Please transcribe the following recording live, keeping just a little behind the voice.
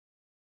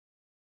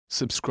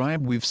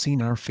subscribe. We've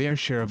seen our fair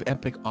share of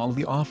epic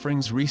Aldi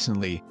offerings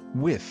recently,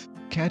 with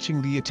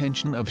catching the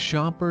attention of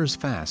shoppers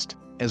fast,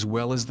 as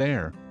well as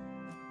there.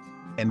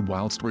 And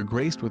whilst we're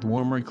graced with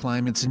warmer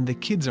climates and the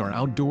kids are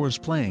outdoors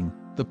playing,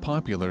 the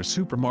popular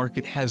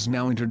supermarket has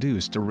now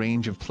introduced a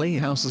range of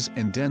playhouses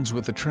and dens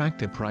with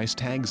attractive price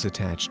tags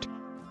attached.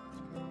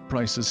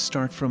 Prices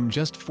start from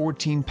just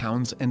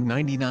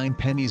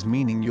 £14.99,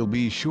 meaning you'll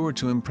be sure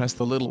to impress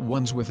the little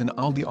ones with an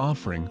Aldi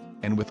offering,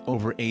 and with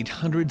over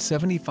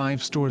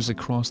 875 stores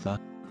across the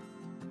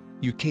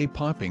UK,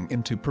 popping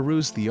in to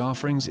peruse the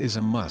offerings is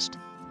a must.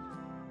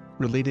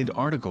 Related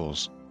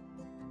articles.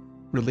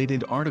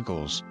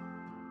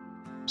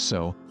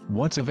 So,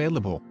 what's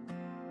available?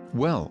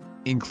 Well,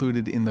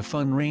 included in the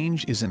fun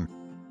range is an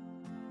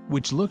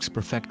which looks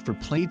perfect for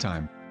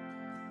playtime.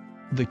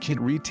 The kit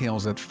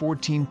retails at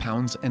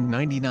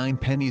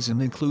 £14.99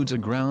 and includes a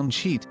ground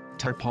sheet,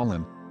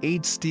 tarpaulin,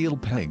 8 steel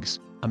pegs,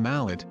 a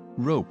mallet,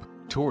 rope,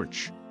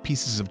 torch,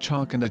 pieces of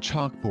chalk and a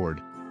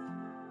chalkboard.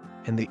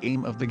 And the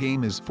aim of the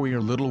game is for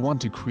your little one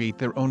to create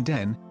their own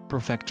den,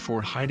 perfect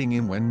for hiding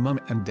in when mum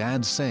and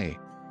dad say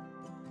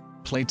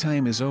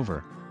playtime is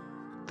over.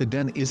 The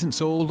den isn't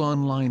sold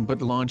online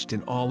but launched in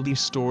Aldi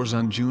stores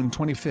on June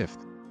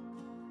 25th.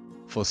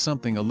 For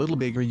something a little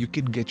bigger you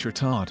could get your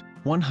tot,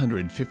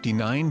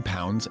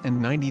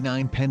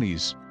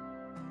 £159.99.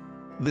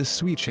 This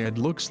sweet shed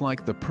looks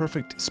like the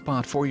perfect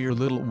spot for your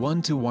little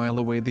one to while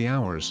away the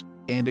hours,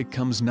 and it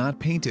comes not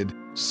painted,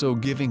 so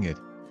giving it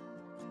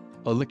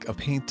a lick of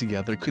paint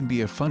together could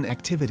be a fun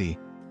activity.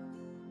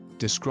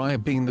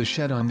 Describing the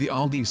shed on the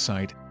Aldi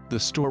site, the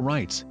store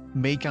writes,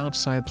 "Make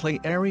outside play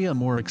area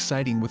more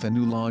exciting with a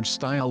new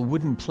lodge-style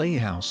wooden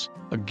playhouse,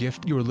 a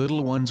gift your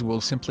little ones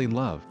will simply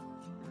love."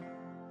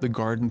 The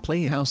garden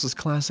playhouse's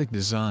classic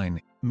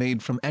design,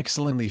 made from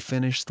excellently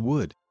finished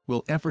wood,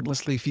 will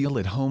effortlessly feel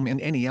at home in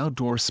any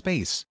outdoor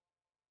space.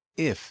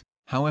 If,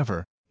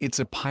 however, it's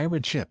a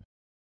pirate ship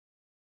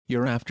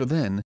you're after,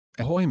 then,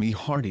 ahoy me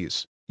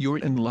hearties, you're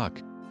in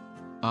luck.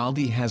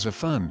 Aldi has a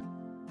fun,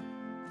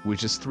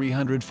 which is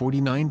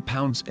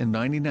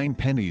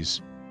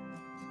 £349.99.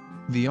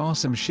 The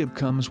awesome ship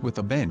comes with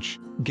a bench,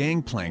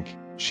 gangplank,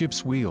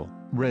 ship's wheel,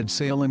 red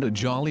sail and a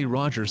Jolly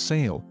Roger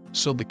sail,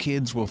 so the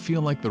kids will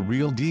feel like the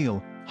real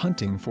deal,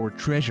 hunting for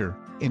treasure,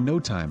 in no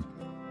time.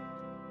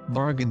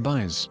 Bargain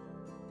buys.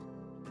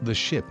 The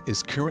ship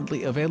is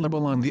currently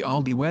available on the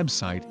Aldi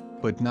website,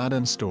 but not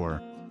in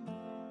store.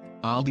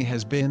 Aldi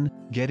has been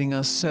getting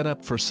us set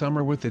up for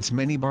summer with its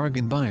many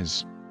bargain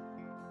buys.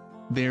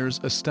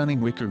 There's a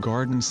stunning wicker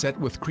garden set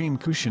with cream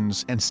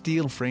cushions and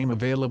steel frame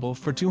available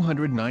for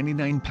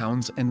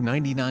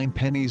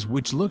 £299.99,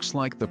 which looks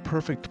like the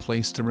perfect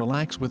place to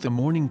relax with a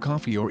morning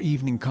coffee or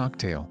evening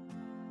cocktail.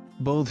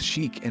 Both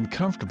chic and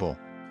comfortable.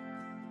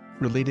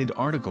 Related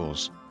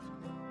articles.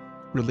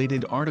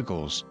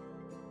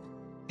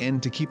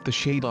 And to keep the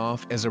shade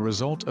off as a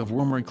result of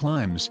warmer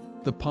climes,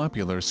 the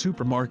popular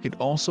supermarket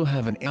also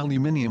have an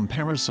aluminium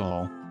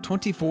parasol,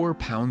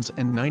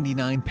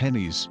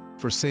 £24.99,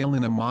 for sale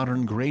in a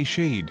modern grey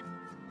shade.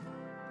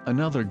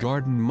 Another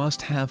garden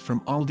must-have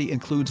from Aldi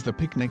includes the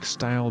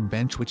picnic-style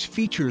bench, which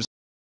features